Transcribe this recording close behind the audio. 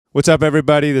What's up,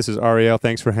 everybody? This is Ariel.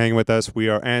 Thanks for hanging with us. We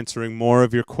are answering more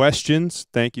of your questions.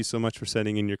 Thank you so much for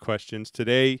sending in your questions.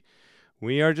 Today,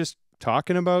 we are just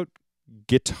talking about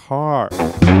guitar.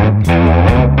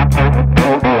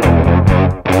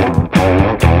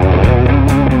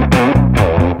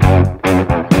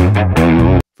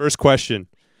 First question.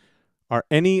 Are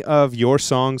any of your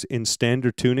songs in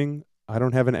standard tuning? I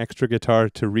don't have an extra guitar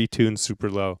to retune super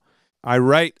low. I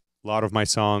write a lot of my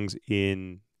songs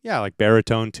in like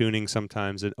baritone tuning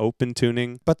sometimes and open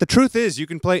tuning. But the truth is you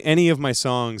can play any of my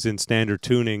songs in standard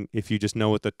tuning if you just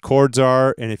know what the chords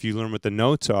are and if you learn what the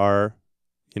notes are.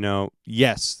 You know,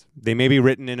 yes, they may be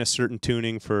written in a certain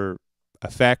tuning for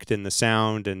effect and the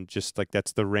sound and just like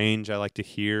that's the range I like to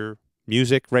hear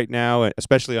music right now,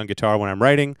 especially on guitar when I'm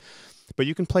writing. But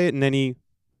you can play it in any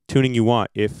tuning you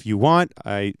want. If you want,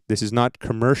 this is not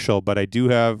commercial, but I do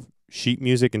have sheet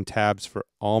music and tabs for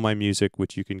all my music,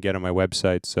 which you can get on my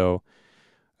website. So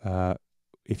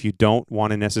if you don't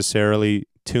want to necessarily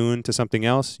tune to something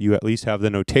else, you at least have the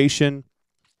notation.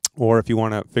 Or if you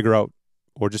want to figure out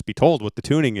or just be told what the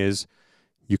tuning is,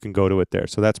 you can go to it there.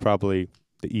 So that's probably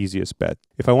the easiest bet.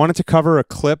 If I wanted to cover a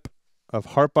clip of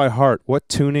Heart by Heart, what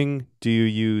tuning do you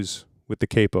use with the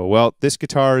capo? Well, this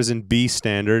guitar is in B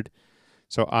standard.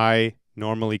 So I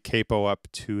normally capo up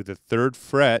to the 3rd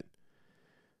fret,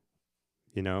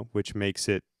 you know, which makes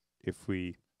it, if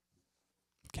we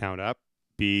count up,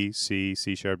 B, C,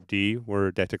 C sharp, D,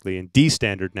 we're technically in D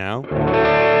standard now.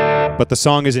 But the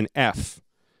song is in F.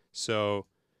 So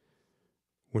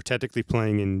we're technically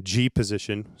playing in G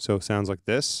position. So it sounds like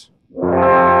this.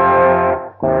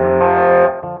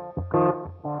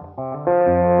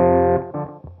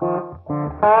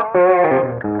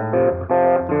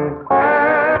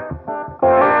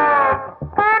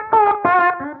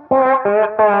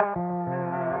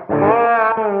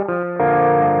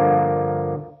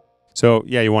 So,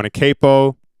 yeah, you want a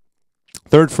capo,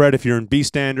 3rd fret if you're in B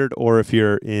standard, or if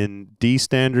you're in D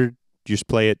standard, just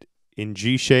play it in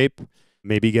G shape.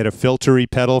 Maybe get a filtery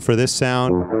pedal for this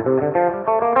sound.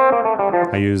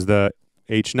 I use the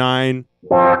H9,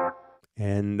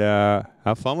 and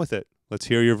have fun with it. Let's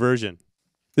hear your version.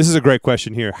 This is a great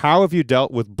question here. How have you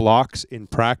dealt with blocks in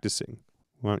practicing?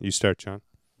 Why don't you start, Jon?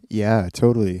 Yeah,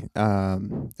 totally. I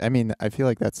mean, I feel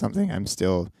like that's something I'm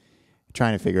still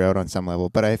trying to figure out on some level,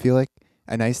 but I feel like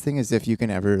a nice thing is if you can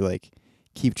ever like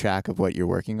keep track of what you're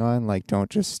working on, like don't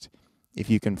just, if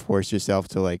you can force yourself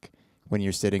to like when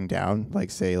you're sitting down, like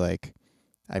say like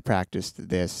I practiced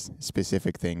this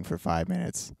specific thing for 5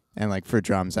 minutes, and like for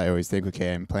drums I always think,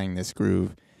 okay, I'm playing this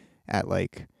groove at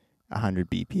like 100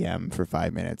 BPM for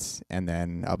 5 minutes, and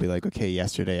then I'll be like, okay,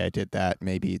 yesterday I did that,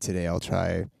 maybe today I'll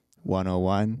try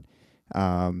 101.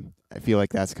 I feel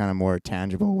like that's kind of more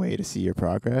tangible way to see your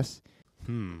progress.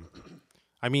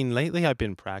 I mean, lately I've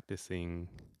been practicing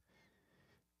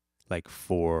like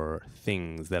for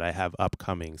things that I have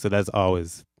upcoming. So that's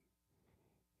always,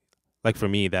 like for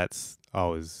me, that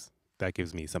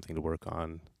gives me something to work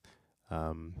on.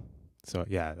 So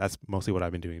yeah, that's mostly what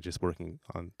I've been doing, just working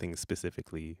on things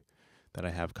specifically that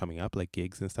I have coming up, like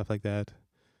gigs and stuff like that.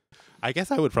 I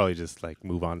guess I would probably just like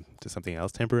move on to something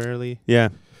else temporarily. Yeah.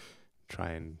 Try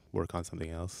and work on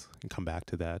something else and come back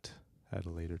to that at a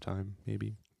later time,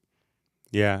 maybe.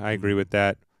 Yeah, I agree with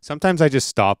that. Sometimes I just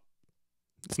stop.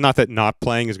 It's not that not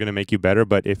playing is going to make you better,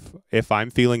 but if I'm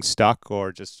feeling stuck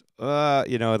or just,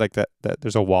 you know, like that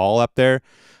there's a wall up there,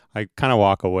 I kind of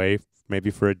walk away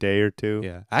maybe for a day or two.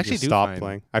 Yeah, I actually do stop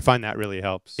playing. I find that really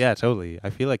helps. Yeah, totally.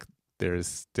 I feel like there's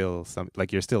still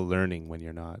like you're still learning when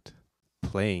you're not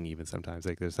playing even sometimes.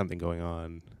 Like there's something going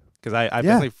on. Because I've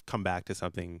definitely come back to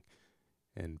something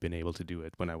and been able to do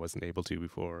it when I wasn't able to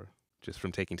before, just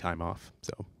from taking time off.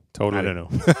 So Totally. I don't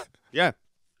know. Yeah,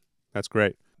 that's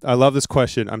great. I love this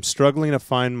question. I'm struggling to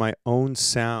find my own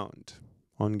sound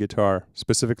on guitar,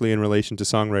 specifically in relation to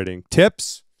songwriting.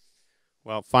 Tips?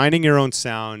 Well, finding your own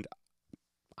sound,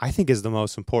 I think, is the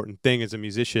most important thing as a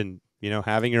musician. You know,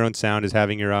 having your own sound is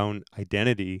having your own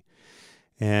identity.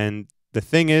 And the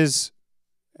thing is,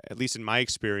 at least in my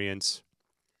experience,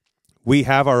 we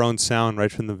have our own sound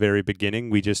right from the very beginning.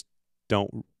 We just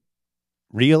don't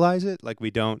realize it. Like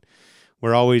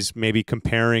we're always maybe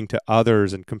comparing to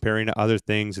others and comparing to other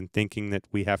things and thinking that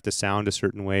we have to sound a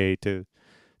certain way to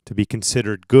be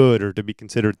considered good or to be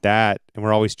considered that. And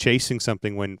we're always chasing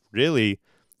something when really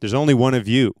there's only one of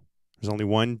you. There's only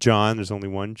one Jon. There's only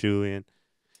one Julian.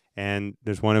 And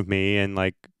there's one of me. And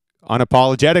like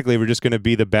unapologetically, we're just going to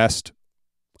be the best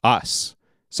us.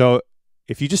 So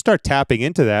if you just start tapping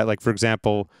into that, like for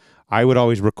example, I would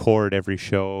always record every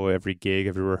show, every gig,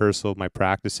 every rehearsal, my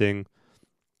practicing.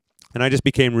 And I just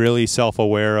became really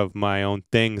self-aware of my own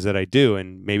things that I do,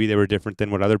 and maybe they were different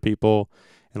than what other people.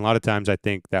 And a lot of times I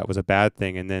think that was a bad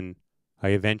thing, and then I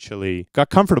eventually got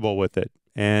comfortable with it,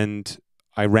 and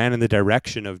I ran in the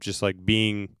direction of just like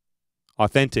being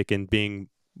authentic and being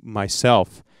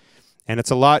myself. And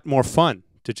it's a lot more fun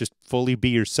to just fully be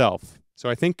yourself. So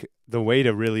I think the way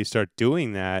to really start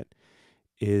doing that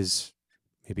is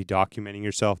maybe documenting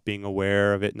yourself, being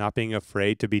aware of it, not being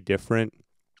afraid to be different,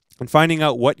 and finding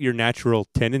out what your natural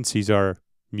tendencies are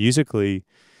musically.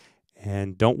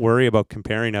 And don't worry about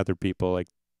comparing other people. Like,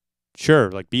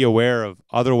 sure, like be aware of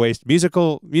other ways. Music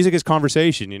is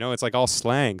conversation, it's like all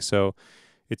slang. So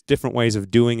it's different ways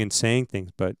of doing and saying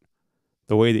things, but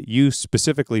the way that you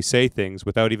specifically say things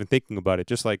without even thinking about it,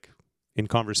 just like in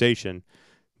conversation,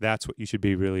 that's what you should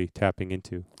be really tapping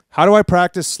into. How do I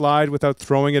practice slide without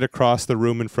throwing it across the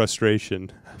room in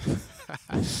frustration?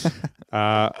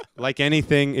 Like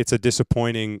anything, it's a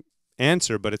disappointing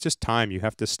answer, but it's just time. You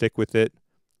have to stick with it.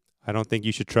 I don't think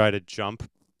you should try to jump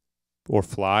or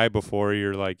fly before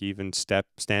you're like even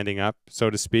standing up, so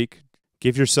to speak.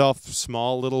 Give yourself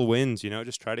small little wins,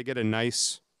 just try to get a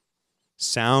nice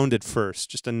sound at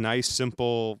first, just a nice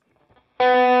simple,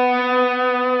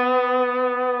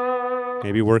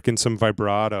 maybe work in some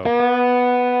vibrato.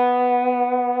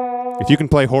 If you can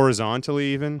play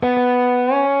horizontally even,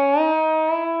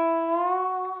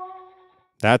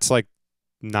 that's like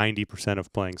 90%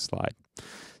 of playing slide.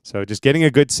 So just getting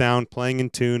a good sound, playing in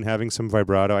tune, having some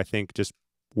vibrato, I think just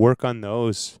work on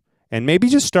those. And maybe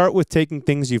just start with taking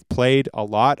things you've played a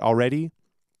lot already.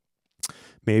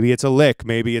 Maybe it's a lick,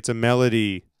 maybe it's a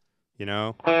melody,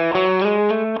 Try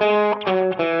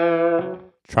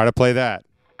to play that.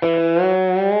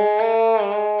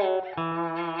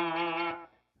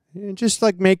 And just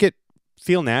like make it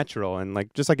feel natural. And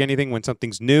like just like anything, when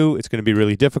something's new, it's going to be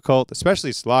really difficult,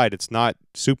 especially slide. It's not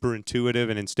super intuitive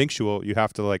and instinctual. You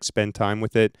have to like spend time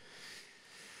with it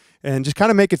and just kind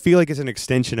of make it feel like it's an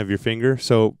extension of your finger.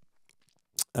 So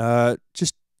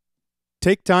just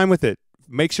take time with it.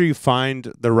 Make sure you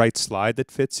find the right slide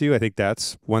that fits you. I think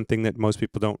that's one thing that most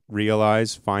people don't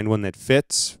realize. Find one that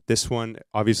fits. This one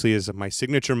obviously is my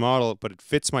signature model, but it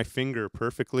fits my finger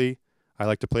perfectly. I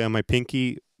like to play on my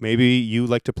pinky. Maybe you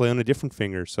like to play on a different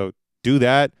finger. So do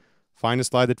that. Find a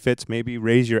slide that fits. Maybe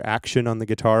raise your action on the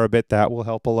guitar a bit. That will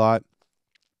help a lot.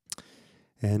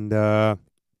 And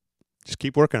just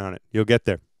keep working on it. You'll get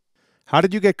there. How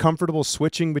did you get comfortable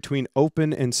switching between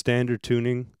open and standard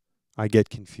tuning? I get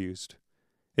confused.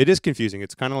 It is confusing.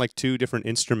 It's kind of like two different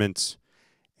instruments.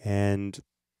 And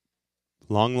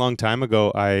long time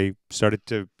ago, I started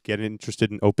to get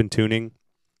interested in open tuning.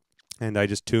 And I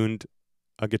just tuned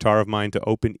a guitar of mine to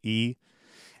open E.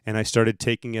 And I started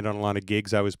taking it on a lot of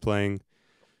gigs I was playing.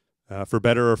 For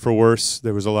better or for worse,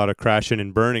 there was a lot of crashing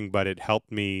and burning, but it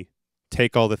helped me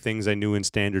take all the things I knew in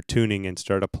standard tuning and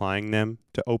start applying them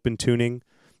to open tuning,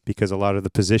 because a lot of the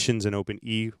positions in open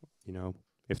E,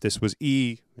 if this was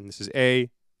E and this is A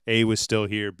was still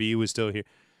here, B was still here.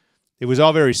 It was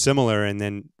all very similar. And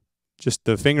then just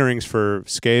the fingerings for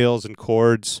scales and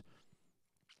chords,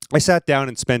 I sat down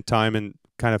and spent time and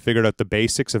kind of figured out the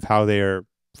basics of how they are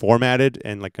formatted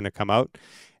and like going to come out.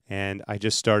 And I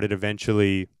just started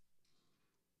eventually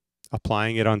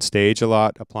applying it on stage a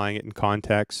lot, applying it in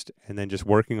context, and then just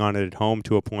working on it at home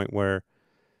to a point where,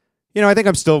 I think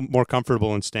I'm still more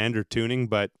comfortable in standard tuning,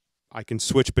 but I can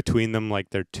switch between them like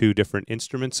they're two different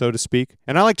instruments, so to speak.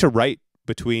 And I like to write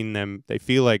between them. They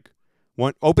feel like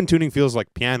open tuning feels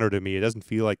like piano to me. It doesn't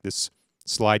feel like this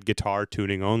slide guitar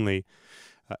tuning only.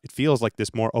 It feels like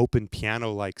this more open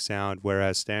piano-like sound,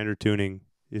 whereas standard tuning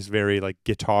is very like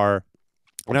guitar.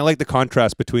 And I like the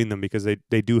contrast between them because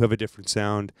they do have a different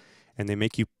sound, and they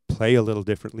make you play a little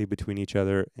differently between each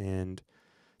other. And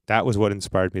that was what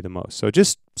inspired me the most. So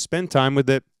just spend time with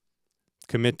it,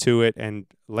 commit to it. And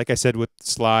like I said with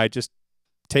slide, just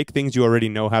take things you already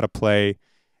know how to play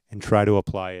and try to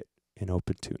apply it in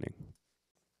open tuning.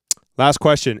 Last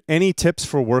question. Any tips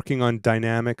for working on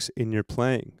dynamics in your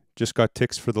playing? Just got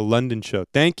tips for the London show.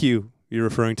 Thank you. You're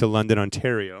referring to London,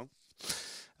 Ontario.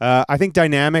 I think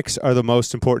dynamics are the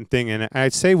most important thing. And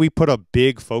I'd say we put a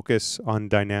big focus on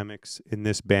dynamics in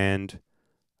this band.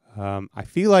 I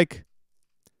feel like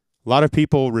a lot of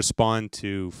people respond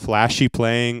to flashy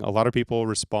playing. A lot of people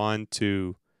respond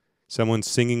to someone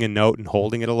singing a note and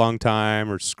holding it a long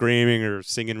time, or screaming or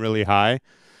singing really high.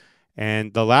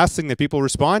 And the last thing that people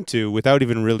respond to without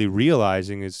even really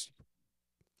realizing is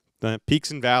the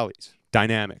peaks and valleys,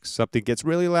 dynamics. Something gets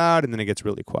really loud and then it gets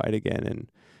really quiet again. And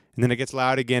then it gets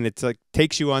loud again. It's like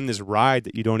takes you on this ride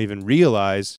that you don't even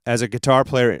realize. As a guitar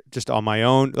player, just on my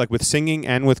own, like with singing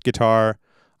and with guitar,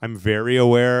 I'm very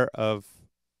aware of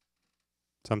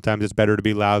sometimes it's better to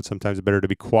be loud, sometimes it's better to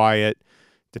be quiet,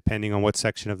 depending on what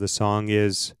section of the song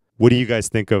is. What do you guys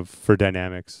think of for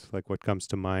dynamics? Like, what comes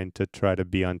to mind to try to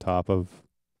be on top of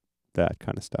that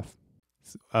kind of stuff?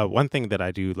 One thing that I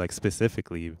do, like,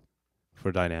 specifically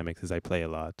for dynamics is I play a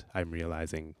lot. I'm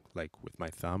realizing, like, with my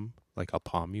thumb, like, I'll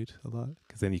palm mute a lot,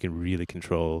 because then you can really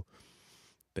control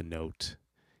the note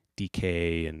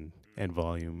decay and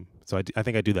volume. So I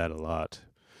think I do that a lot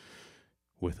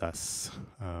with us.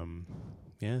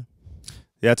 Yeah,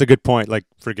 it's a good point. Like,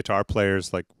 for guitar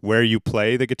players, like, where you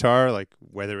play the guitar, like,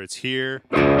 whether it's here,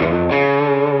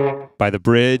 by the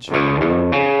bridge,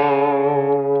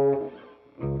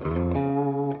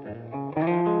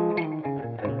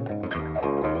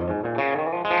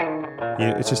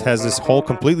 it just has this whole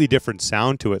completely different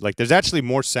sound to it. Like, there's actually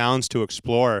more sounds to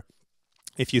explore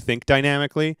if you think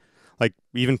dynamically. Like,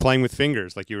 even playing with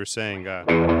fingers, like you were saying. I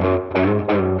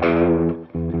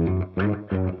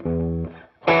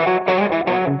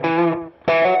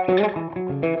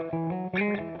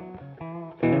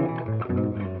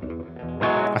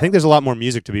think there's a lot more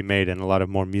music to be made and a lot of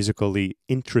more musically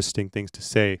interesting things to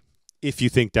say if you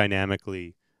think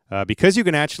dynamically, because you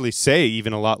can actually say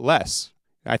even a lot less.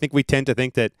 I think we tend to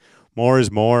think that more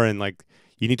is more, and like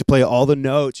you need to play all the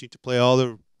notes, you need to play all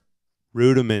the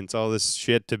rudiments, all this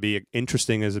shit to be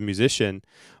interesting as a musician.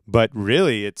 But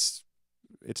really, it's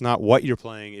not what you're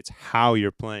playing, it's how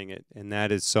you're playing it, and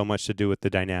that is so much to do with the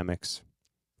dynamics.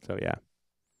 So yeah.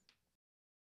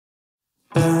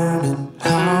 Learning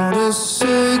how to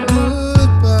say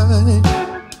goodbye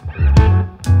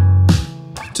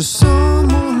to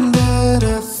someone that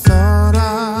I thought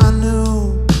I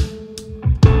knew.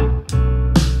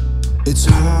 It's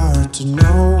hard to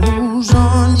know who's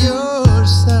on your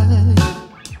side.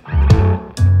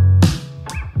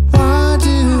 Why do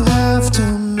you have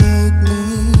to make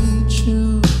me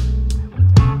choose?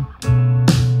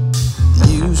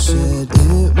 You said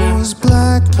it was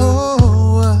black or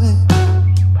white.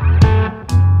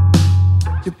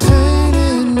 You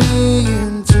painted me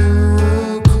into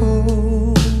a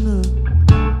corner,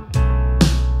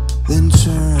 then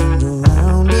turned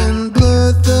around and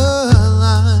blurred the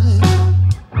line.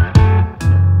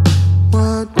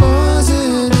 What was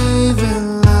it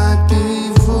even like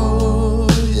before?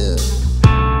 Yeah.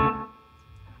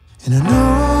 And I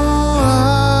know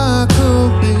I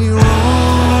could be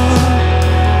wrong.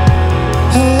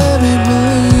 Have been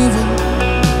believing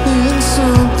in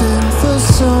something for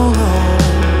so long.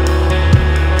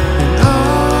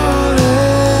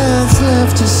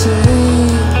 To say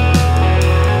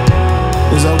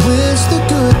is I wish the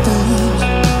good things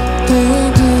they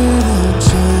didn't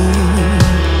change.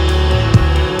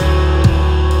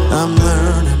 I'm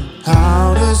learning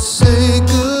how to say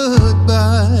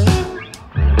goodbye.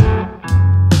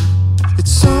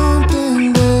 It's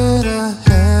something that I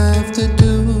have to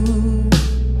do,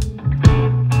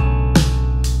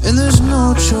 and there's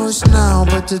no choice now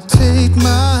but to take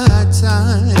my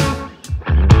time.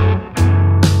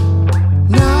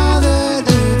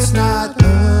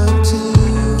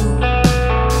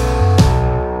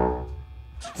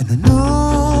 I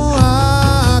know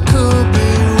I could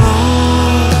be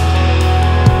wrong.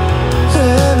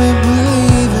 Have been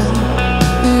believing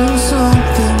in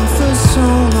something for so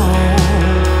long,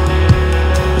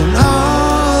 and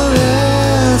all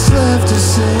that's left to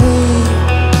say